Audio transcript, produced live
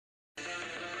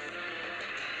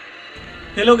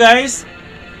Hello guys!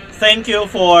 Thank you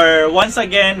for once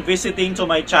again visiting to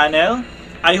my channel.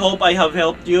 I hope I have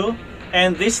helped you.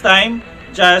 And this time,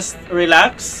 just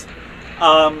relax.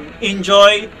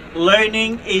 Enjoy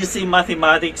learning easy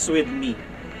mathematics with me.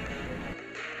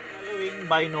 Following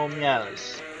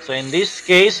binomials. So in this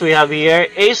case, we have here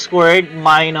a squared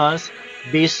minus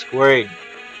b squared.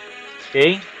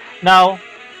 Okay? Now,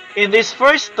 in this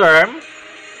first term,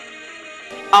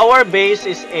 our base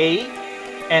is a.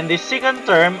 And the second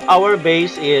term, our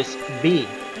base is b.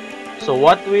 So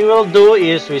what we will do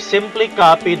is we simply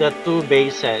copy the two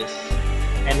bases.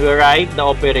 And we write the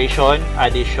operation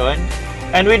addition.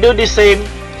 And we do the same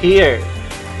here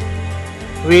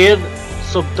with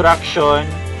subtraction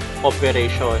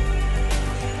operation.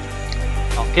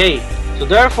 Okay, so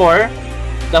therefore,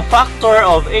 the factor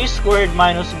of a squared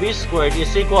minus b squared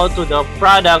is equal to the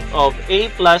product of a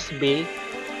plus b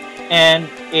and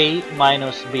a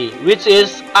minus b, which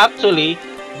is actually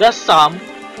the sum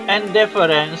and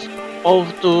difference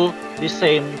of the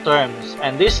same terms.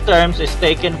 And these terms is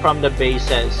taken from the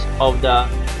bases of the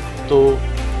two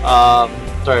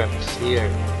terms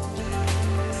here.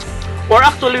 Or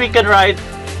actually, we can write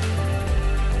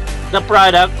the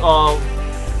product of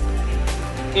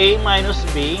a minus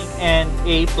b and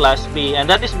a plus b, and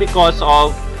that is because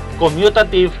of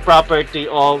commutative property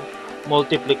of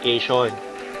multiplication.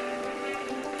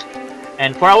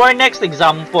 And for our next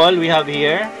example, we have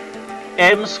here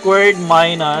m squared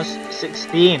minus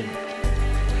 16.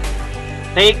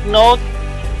 Take note,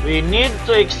 we need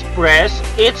to express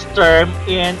each term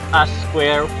in a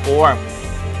square form.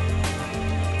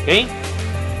 Okay?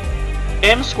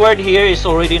 M squared here is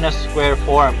already in a square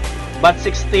form, but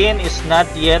 16 is not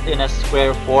yet in a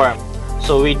square form.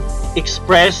 So we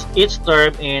express each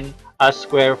term in a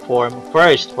square form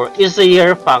first for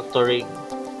easier factoring.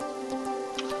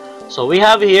 So we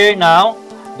have here now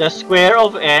the square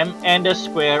of m and the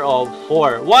square of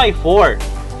 4. Why 4?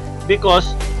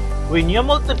 Because when you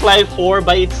multiply 4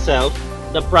 by itself,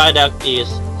 the product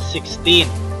is 16.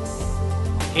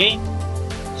 Okay?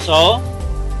 So,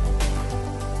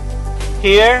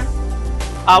 here,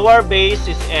 our base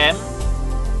is m,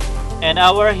 and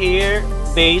our here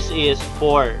base is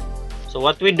 4. So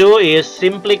what we do is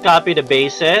simply copy the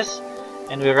bases,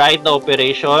 and we write the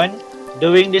operation,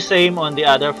 doing the same on the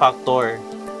other factor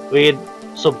with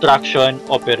subtraction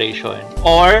operation.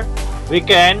 Or we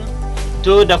can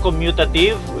do the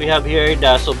commutative. We have here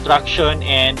the subtraction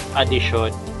and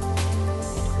addition.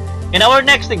 In our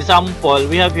next example,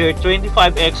 we have here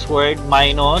 25x squared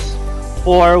minus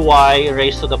 4y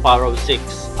raised to the power of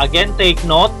 6. Again, take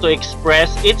note to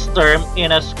express each term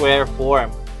in a square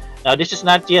form. Now, this is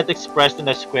not yet expressed in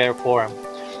a square form.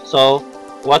 So,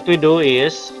 what we do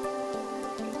is,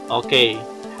 okay,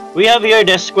 we have here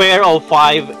the square of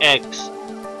 5x.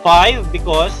 5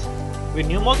 because when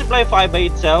you multiply 5 by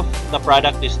itself, the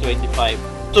product is 25.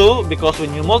 2 because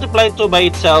when you multiply 2 by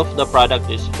itself, the product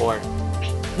is 4.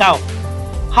 Now,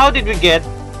 how did we get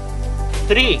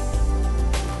 3?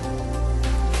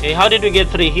 Okay, how did we get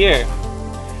 3 here?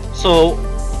 So,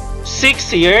 6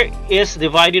 here is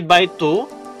divided by 2,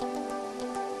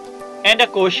 and the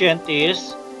quotient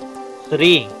is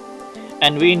 3.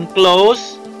 And we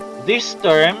enclose these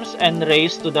terms and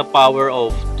raise to the power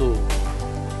of 2.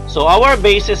 So our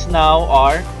bases now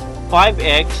are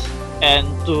 5x and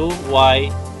 2y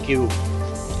cubed.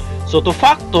 So to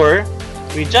factor,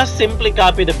 we just simply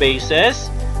copy the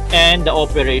bases and the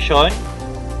operation,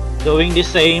 doing the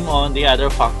same on the other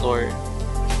factor.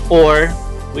 Or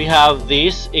we have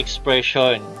this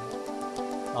expression,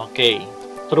 okay,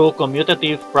 through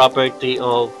commutative property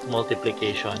of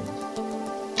multiplication.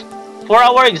 For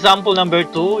our example number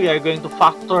 2, we are going to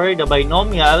factor the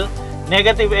binomial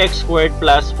negative x squared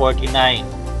plus 49.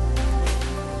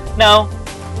 Now,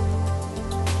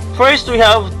 first we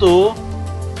have to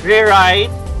rewrite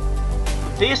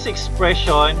this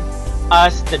expression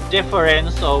as the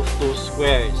difference of two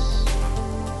squares.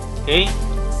 Okay?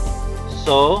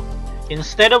 So,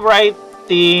 instead of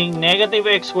writing negative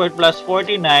x squared plus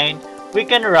 49, we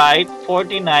can write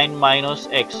 49 minus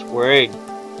x squared.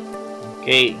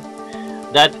 Okay?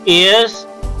 That is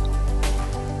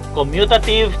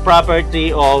commutative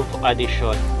property of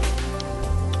addition.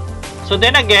 So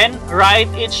then again, write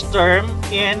each term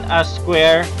in a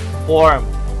square form.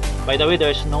 By the way,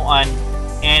 there's no an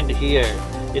and here.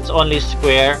 It's only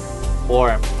square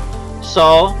form.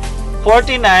 So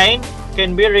 49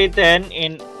 can be written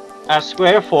in a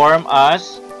square form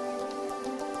as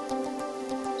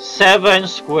 7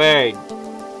 squared.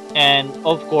 And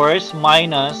of course,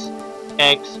 minus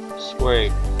x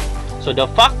squared. So the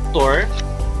factor,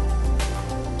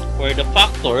 or the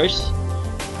factors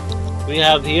We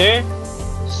have here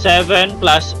 7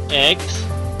 plus x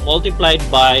multiplied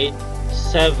by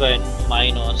 7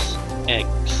 minus x.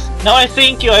 Now I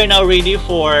think you are now ready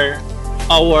for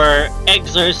our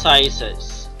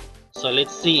exercises. So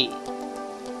let's see.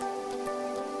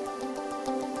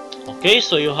 Okay,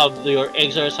 so you have your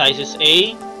exercises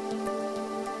A.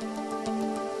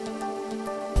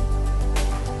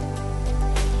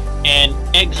 And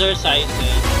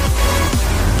exercises